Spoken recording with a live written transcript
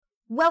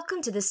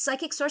Welcome to the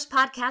Psychic Source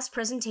Podcast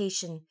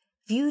presentation,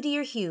 View to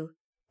Your Hue,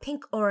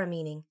 Pink Aura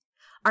Meaning.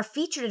 Our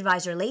featured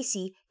advisor,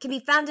 Lacey, can be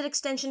found at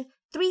extension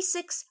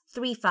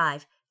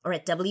 3635 or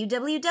at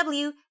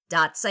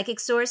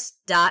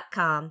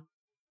www.psychicsource.com.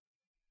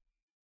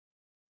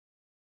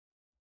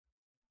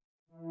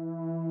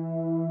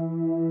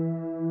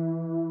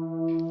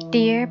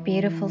 Dear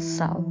beautiful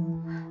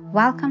soul,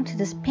 welcome to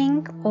this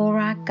Pink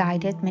Aura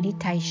guided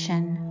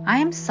meditation. I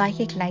am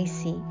Psychic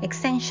Lacey,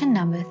 extension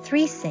number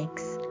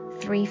 3635.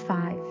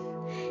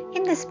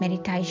 In this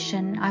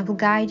meditation, I will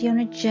guide you on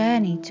a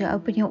journey to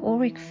open your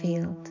auric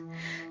field,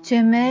 to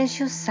immerse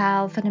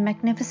yourself in a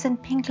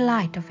magnificent pink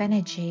light of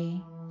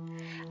energy.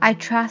 I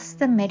trust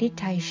the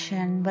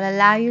meditation will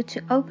allow you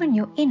to open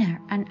your inner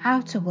and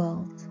outer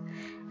world,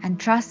 and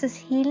trust this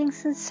healing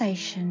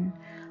sensation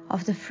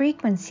of the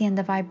frequency and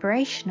the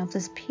vibration of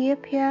this pure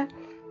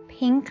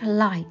pink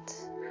light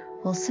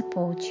will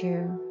support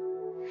you.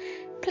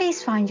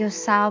 Please find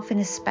yourself in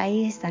a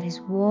space that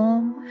is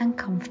warm and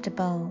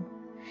comfortable.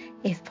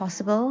 If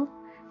possible,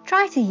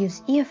 try to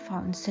use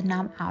earphones to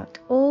numb out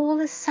all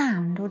the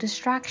sound or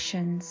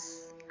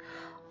distractions.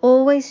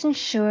 Always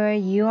ensure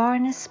you are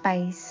in a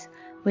space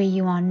where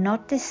you are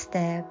not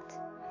disturbed,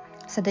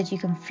 so that you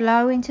can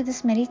flow into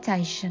this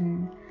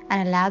meditation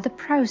and allow the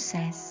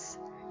process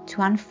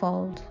to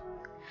unfold.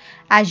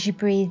 As you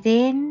breathe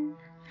in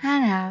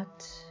and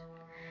out,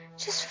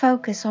 just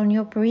focus on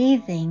your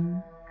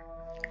breathing.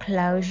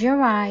 Close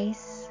your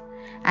eyes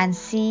and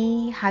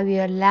see how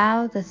you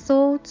allow the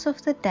thoughts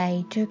of the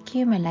day to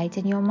accumulate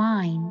in your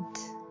mind.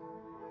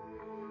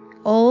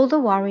 All the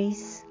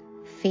worries,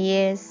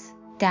 fears,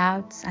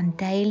 doubts and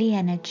daily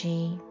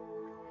energy.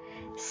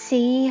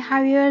 See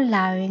how you're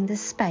allowing the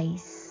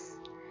space,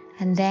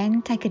 and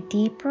then take a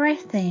deep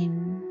breath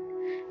in.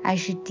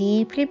 As you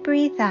deeply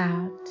breathe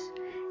out,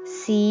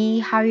 see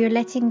how you're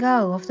letting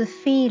go of the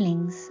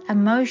feelings,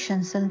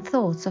 emotions and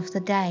thoughts of the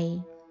day,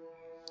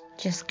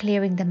 just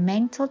clearing the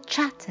mental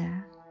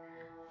chatter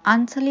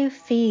until you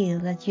feel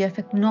that you have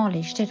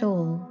acknowledged it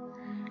all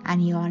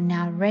and you are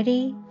now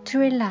ready to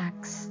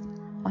relax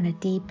on a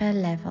deeper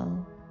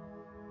level.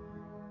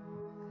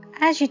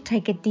 As you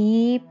take a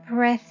deep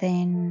breath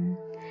in,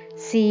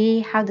 see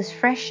how this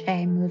fresh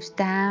air moves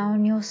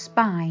down your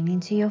spine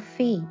into your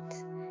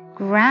feet,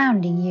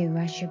 grounding you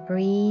as you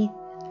breathe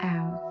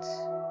out.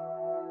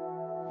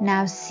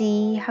 Now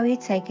see how you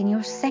take in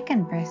your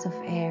second breath of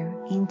air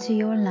into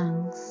your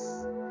lungs,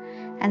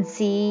 and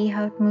see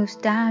how it moves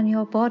down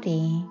your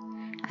body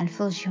and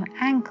fills your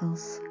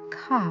ankles,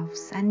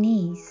 calves and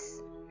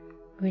knees,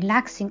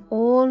 relaxing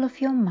all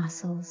of your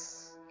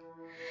muscles.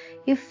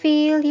 You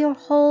feel your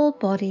whole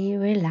body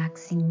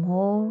relaxing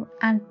more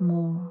and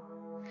more.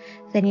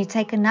 Then you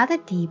take another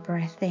deep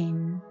breath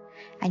in,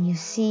 and you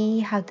see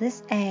how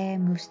this air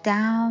moves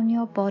down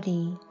your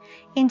body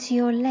into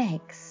your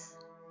legs,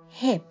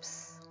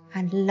 hips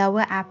and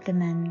lower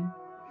abdomen.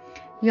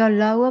 Your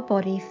lower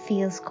body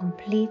feels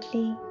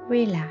completely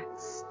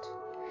relaxed,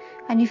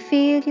 and you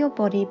feel your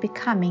body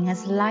becoming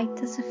as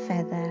light as a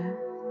feather.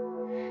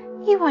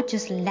 You are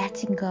just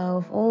letting go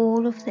of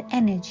all of the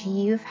energy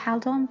you have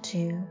held on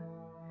to.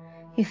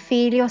 You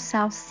feel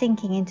yourself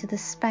sinking into the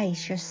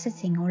space you're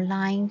sitting or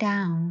lying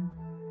down.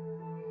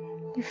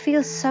 You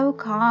feel so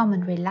calm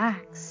and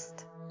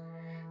relaxed.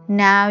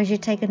 Now as you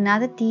take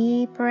another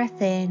deep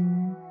breath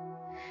in,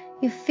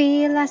 you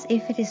feel as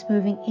if it is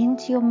moving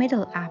into your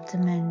middle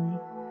abdomen,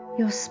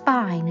 your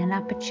spine and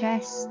upper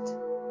chest.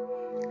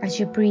 As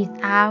you breathe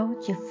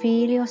out, you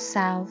feel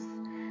yourself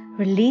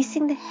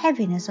releasing the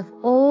heaviness of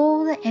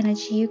all the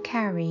energy you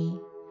carry.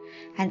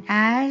 And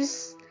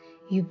as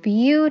you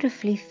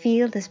beautifully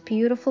feel this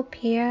beautiful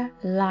pure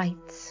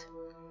light,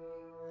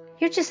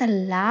 you're just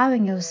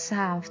allowing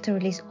yourself to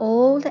release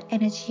all the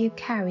energy you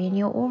carry in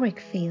your auric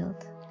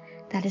field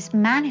that is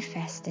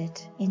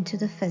manifested into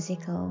the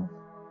physical.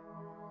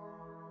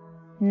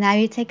 Now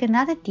you take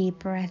another deep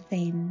breath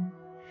in,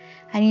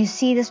 and you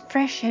see this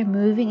fresh air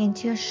moving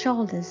into your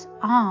shoulders,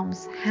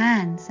 arms,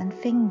 hands and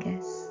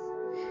fingers.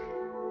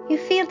 You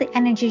feel the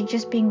energy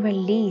just being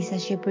released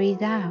as you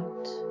breathe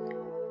out.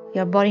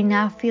 Your body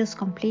now feels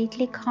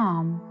completely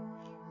calm,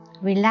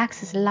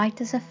 relaxed, as light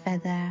as a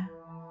feather.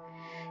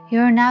 You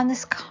are now in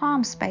this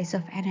calm space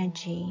of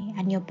energy,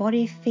 and your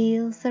body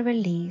feels the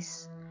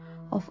release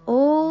of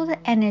all the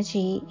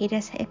energy it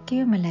has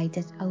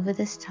accumulated over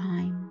this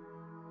time.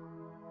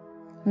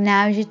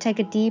 Now as you take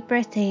a deep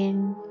breath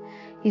in,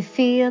 you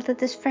feel that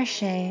this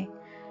fresh air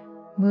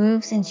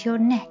moves into your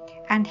neck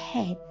and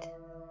head.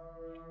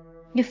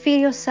 You feel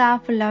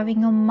yourself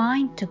allowing your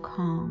mind to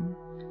calm,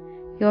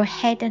 your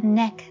head and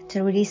neck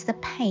to release the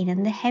pain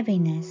and the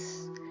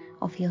heaviness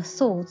of your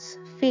thoughts,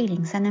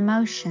 feelings and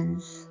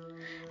emotions,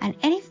 and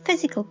any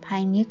physical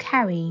pain you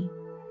carry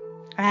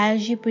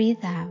as you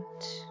breathe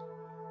out.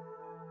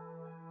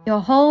 Your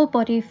whole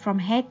body from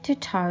head to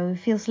toe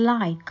feels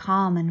light,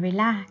 calm and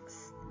relaxed.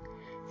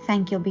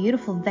 Thank your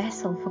beautiful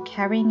vessel for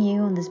carrying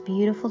you on this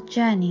beautiful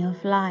journey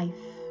of life.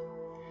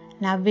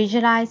 Now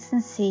visualize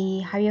and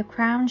see how your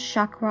crown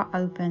chakra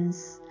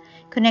opens,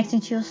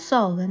 connecting to your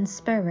soul and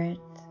spirit.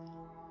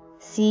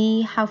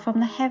 See how from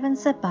the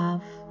heavens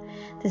above,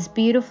 this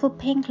beautiful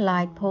pink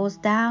light pours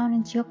down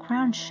into your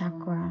crown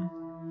chakra,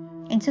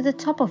 into the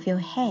top of your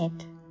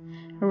head,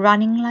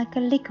 running like a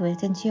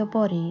liquid into your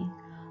body,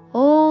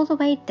 all the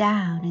way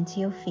down into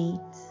your feet.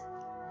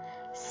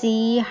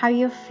 See how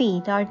your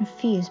feet are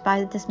infused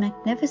by this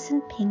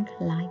magnificent pink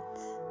light,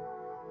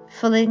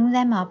 filling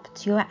them up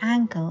to your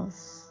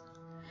ankles.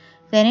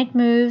 Then it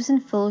moves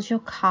and fills your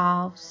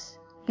calves,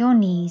 your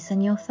knees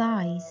and your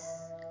thighs.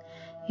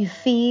 You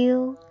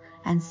feel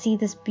and see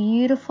this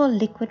beautiful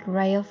liquid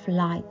ray of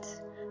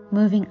light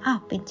moving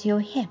up into your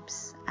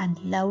hips and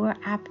lower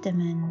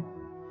abdomen.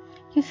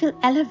 You feel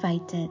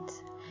elevated.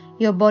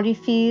 Your body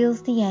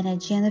feels the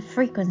energy and the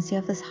frequency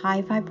of this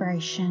high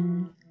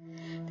vibration.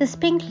 This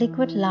pink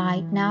liquid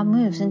light now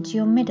moves into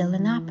your middle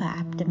and upper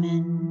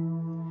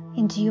abdomen,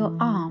 into your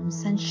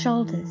arms and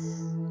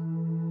shoulders.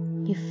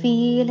 You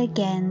feel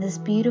again this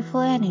beautiful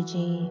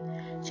energy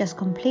just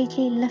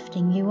completely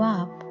lifting you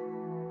up.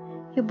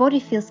 Your body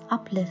feels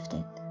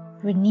uplifted,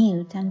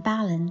 renewed and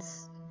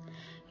balanced.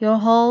 Your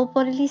whole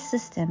bodily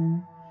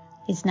system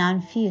is now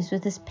infused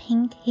with this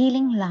pink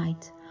healing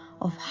light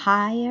of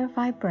higher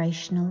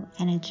vibrational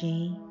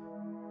energy.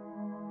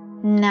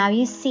 Now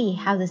you see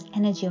how this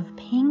energy of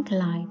pink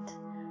light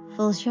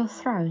fills your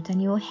throat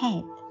and your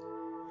head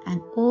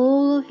and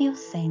all of your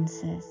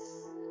senses,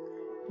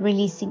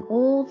 releasing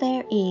all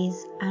there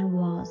is and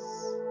was.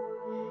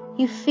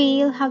 You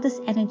feel how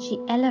this energy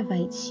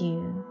elevates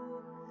you,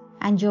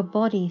 and your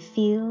body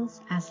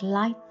feels as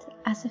light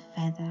as a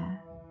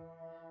feather.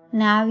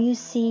 Now you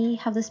see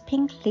how this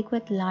pink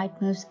liquid light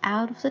moves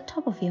out of the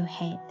top of your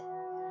head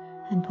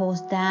and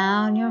pours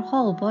down your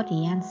whole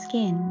body and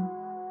skin,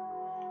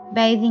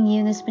 bathing you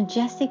in this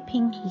majestic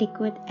pink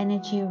liquid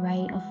energy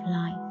ray of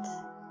light.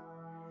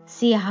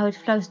 See how it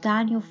flows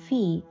down your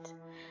feet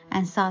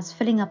and starts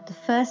filling up the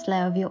first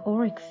layer of your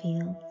auric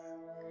field.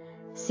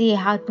 See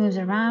how it moves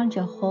around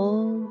your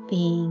whole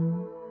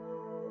being.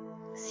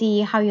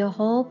 See how your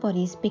whole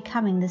body is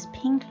becoming this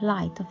pink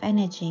light of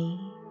energy.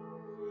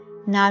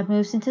 Now it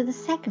moves into the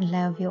second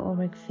layer of your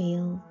auric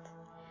field.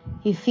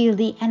 You feel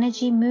the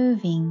energy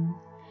moving,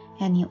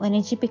 and your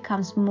energy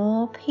becomes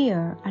more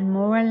pure and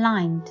more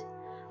aligned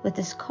with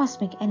this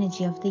cosmic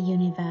energy of the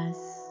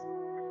universe.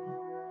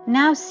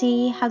 Now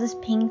see how this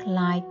pink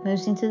light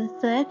moves into the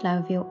third layer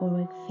of your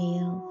auric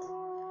field.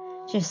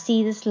 Just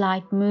see this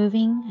light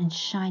moving and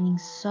shining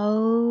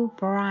so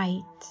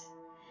bright.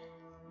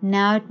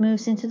 Now it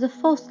moves into the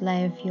fourth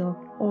layer of your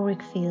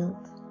auric field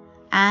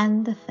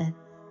and the fifth.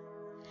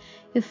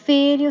 You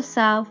feel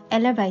yourself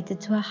elevated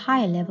to a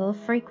higher level of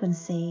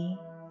frequency.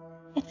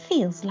 It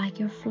feels like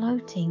you're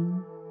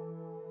floating.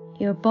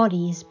 Your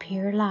body is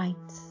pure light.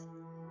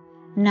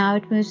 Now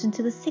it moves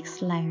into the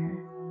sixth layer.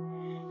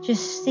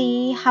 Just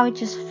see how it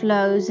just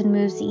flows and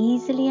moves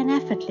easily and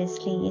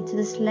effortlessly into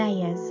these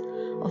layers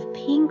of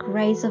pink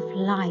rays of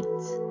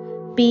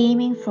light,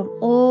 beaming from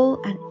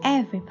all and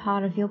every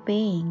part of your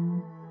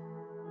being.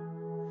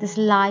 This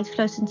light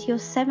flows into your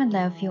seventh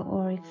layer of your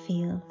auric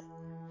field,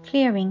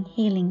 clearing,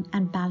 healing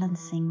and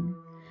balancing,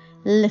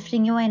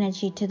 lifting your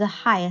energy to the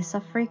highest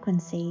of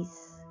frequencies.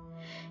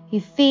 You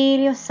feel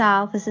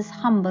yourself as this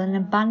humble and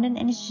abundant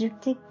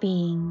energetic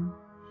being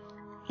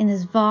in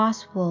this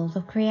vast world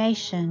of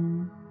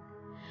creation.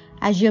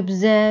 As you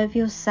observe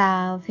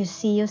yourself, you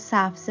see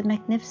yourself as a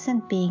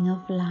magnificent being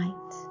of light.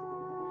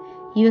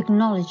 You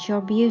acknowledge your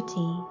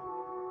beauty,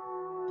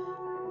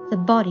 the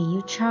body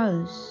you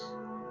chose.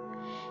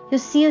 You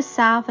see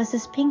yourself as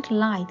this pink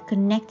light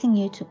connecting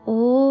you to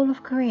all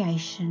of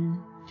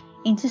creation,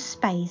 into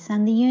space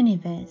and the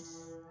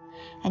universe,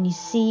 and you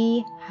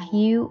see how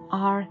you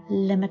are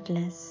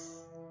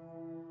limitless.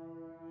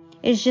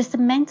 It's just the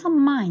mental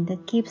mind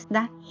that keeps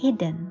that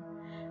hidden,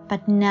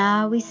 but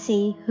now we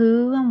see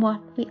who and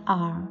what we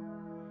are.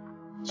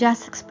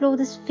 Just explore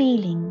this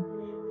feeling,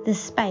 this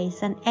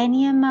space and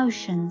any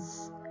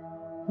emotions.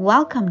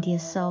 Welcome, dear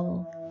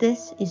soul,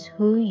 this is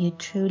who you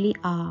truly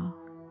are.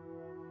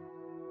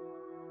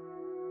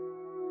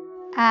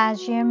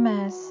 As you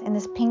immerse in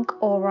this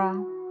pink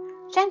aura,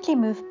 gently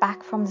move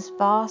back from this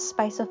vast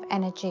space of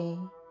energy,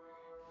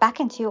 back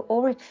into your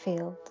auric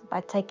field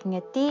by taking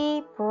a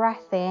deep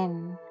breath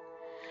in.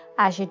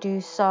 As you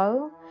do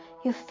so,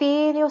 you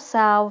feel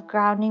yourself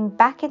grounding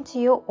back into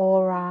your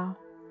aura.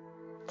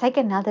 Take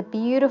another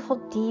beautiful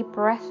deep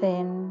breath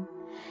in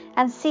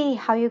and see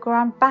how you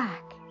ground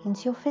back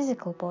into your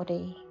physical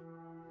body.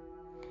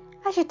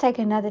 As you take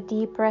another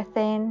deep breath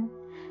in,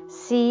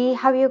 see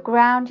how you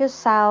ground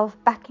yourself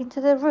back into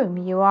the room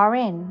you are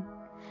in.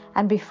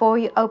 And before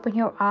you open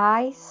your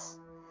eyes,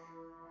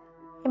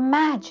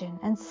 imagine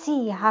and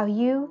see how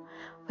you,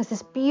 with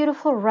this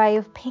beautiful ray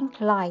of pink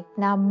light,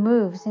 now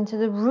moves into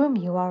the room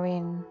you are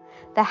in,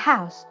 the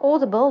house or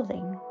the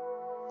building.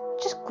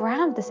 Just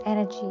ground this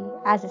energy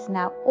as it's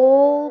now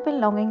all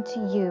belonging to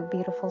you,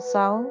 beautiful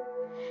soul.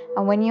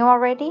 And when you are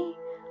ready,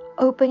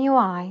 open your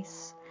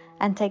eyes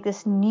and take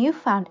this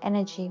newfound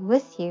energy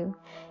with you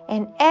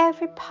in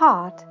every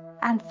part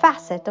and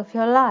facet of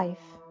your life.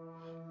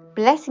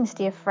 Blessings,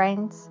 dear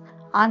friends.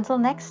 Until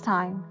next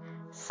time,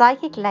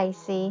 Psychic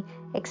Lacey,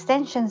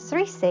 extension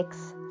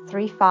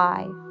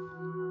 3635.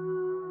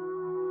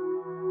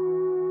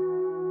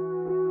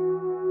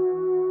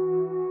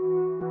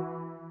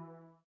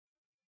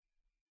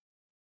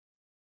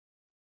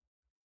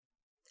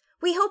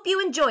 We hope you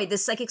enjoyed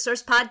this Psychic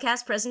Source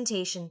podcast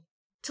presentation.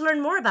 To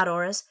learn more about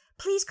auras,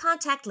 please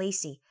contact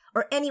Lacey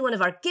or any one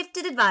of our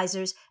gifted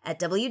advisors at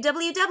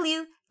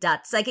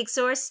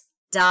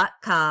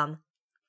www.psychicsource.com.